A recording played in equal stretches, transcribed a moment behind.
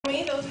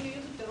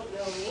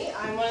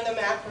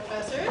the math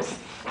professors.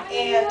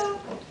 And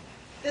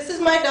this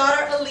is my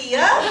daughter,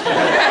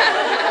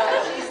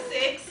 Aaliyah. She's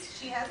 6.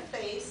 She has a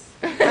face.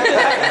 You're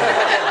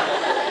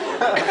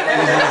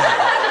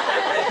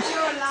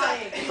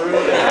lying.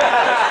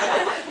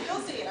 You'll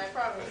see it, I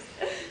promise.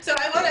 So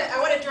I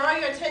want to draw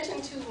your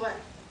attention to what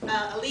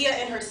Aaliyah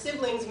and her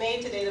siblings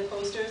made today, the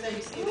posters that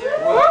you see there.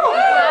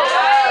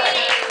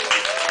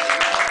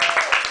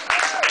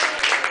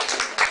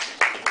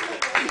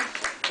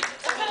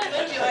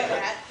 Enjoy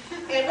that.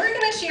 And we're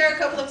going to share a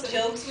couple of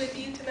jokes with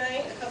you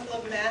tonight, a couple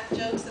of math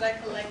jokes that I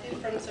collected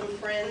from some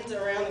friends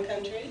around the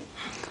country.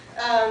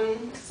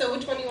 So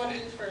which one do you want to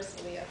do first,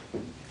 Aaliyah?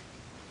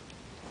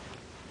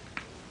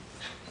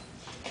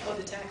 Oh,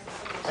 the taxes.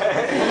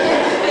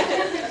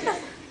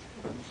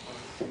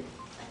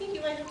 I think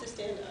you might have to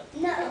stand up.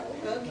 No.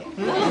 Okay.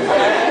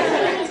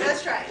 So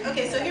let's try it.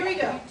 Okay, so here we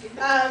go.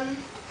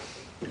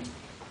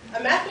 A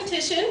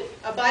mathematician,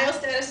 a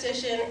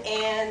biostatistician,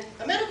 and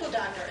a medical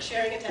doctor are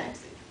sharing a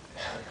taxi.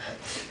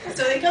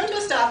 So they come to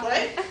a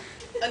stoplight.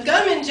 A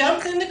gunman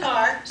jumps in the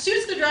car,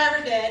 shoots the driver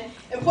dead,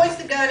 and points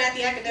the gun at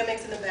the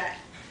academics in the back.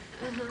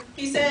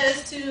 He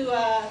says to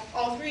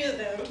all 3 of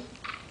them,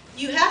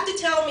 "You have to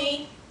tell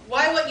me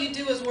why what you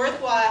do is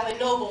worthwhile and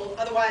noble,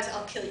 otherwise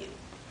I'll kill you."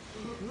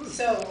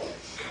 So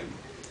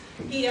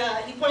he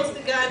points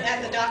the gun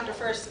at the doctor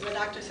first, and the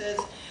doctor says,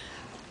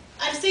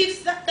 "I've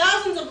saved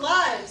thousands of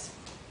lives."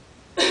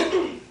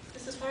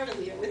 This is hard,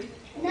 Aaliyah. With you.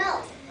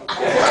 No.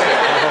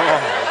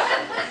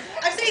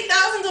 "I've saved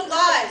thousands of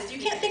lives. You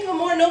can't think of a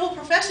more noble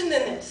profession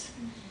than this."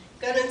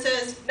 Gunman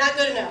says, "Not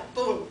good enough."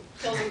 Boom,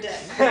 kills him dead.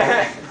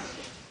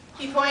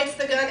 He points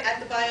the gun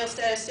at the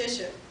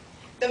biostatistician.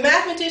 The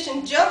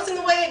mathematician jumps in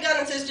the way of the gun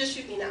and says, "Just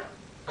shoot me now."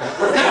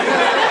 Gunman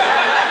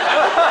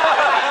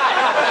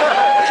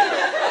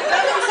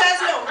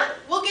says, "No,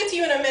 we'll get to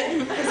you in a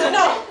minute." He said,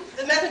 "No."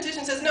 The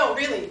mathematician says, "No,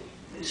 really,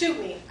 shoot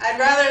me. I'd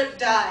rather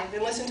die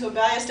than listen to a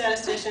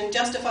biostatistician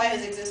justify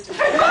his existence."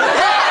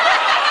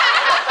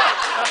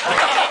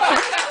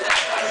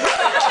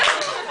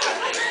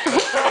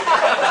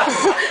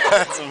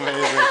 That's amazing. I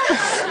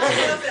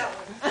love that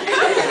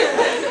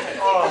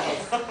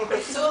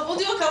one. So we'll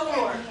do a couple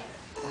more.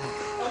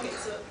 Okay,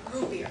 so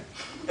root beer.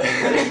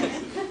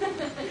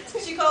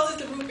 She calls it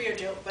the root beer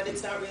joke, but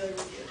it's not really a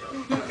root beer joke.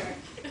 Okay.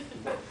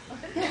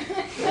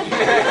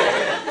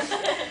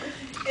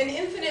 An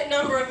infinite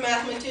number of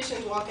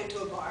mathematicians walk into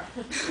a bar.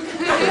 The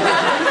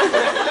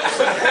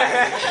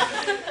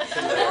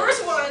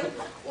first one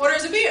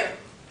orders a beer.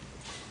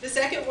 The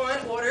second one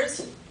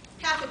orders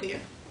half a beer.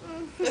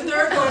 The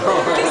third one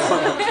orders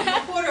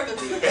a quarter of a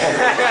beer.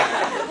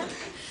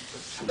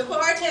 The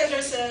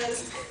bartender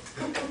says,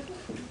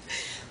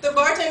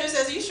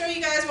 "Are you sure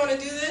you guys want to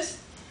do this?"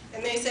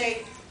 And they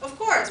say, "Of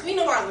course, we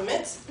know our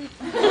limits." The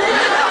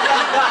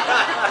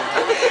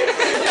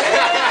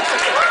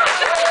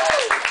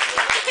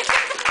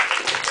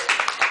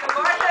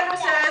bartender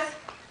says,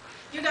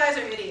 "You guys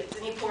are idiots,"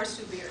 and he pours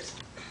 2 beers.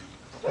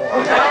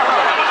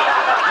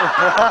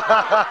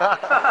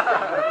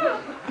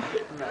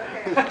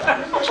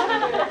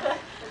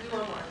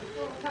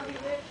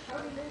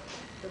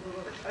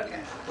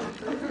 Okay,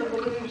 this is the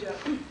balloon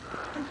joke.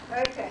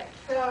 Okay,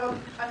 so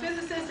a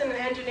physicist and an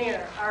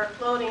engineer are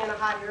floating in a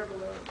hot air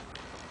balloon.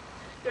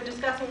 They're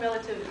discussing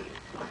relativity.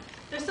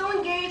 They're so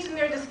engaged in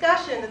their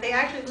discussion that they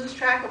actually lose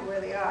track of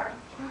where they are.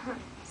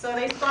 So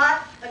they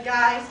spot a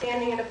guy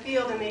standing in a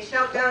field and they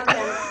shout down to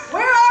him,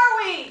 "Where are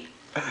we?"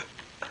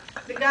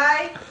 The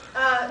guy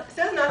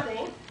says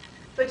nothing,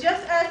 but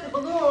just as the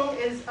balloon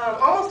is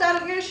almost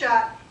out of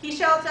earshot, he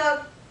shouts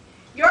out,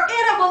 "You're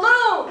in a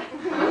balloon!"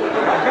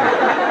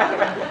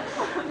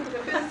 The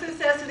physicist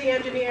says to the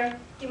engineer,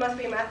 "He must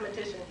be a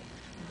mathematician."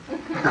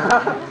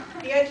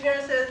 The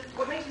engineer says,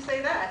 "What makes you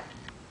say that?"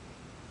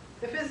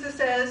 The physicist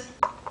says,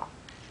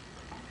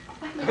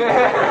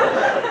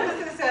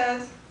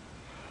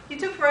 "He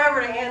took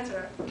forever to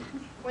answer.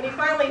 When he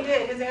finally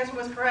did, his answer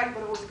was correct,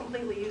 but it was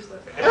completely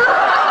useless."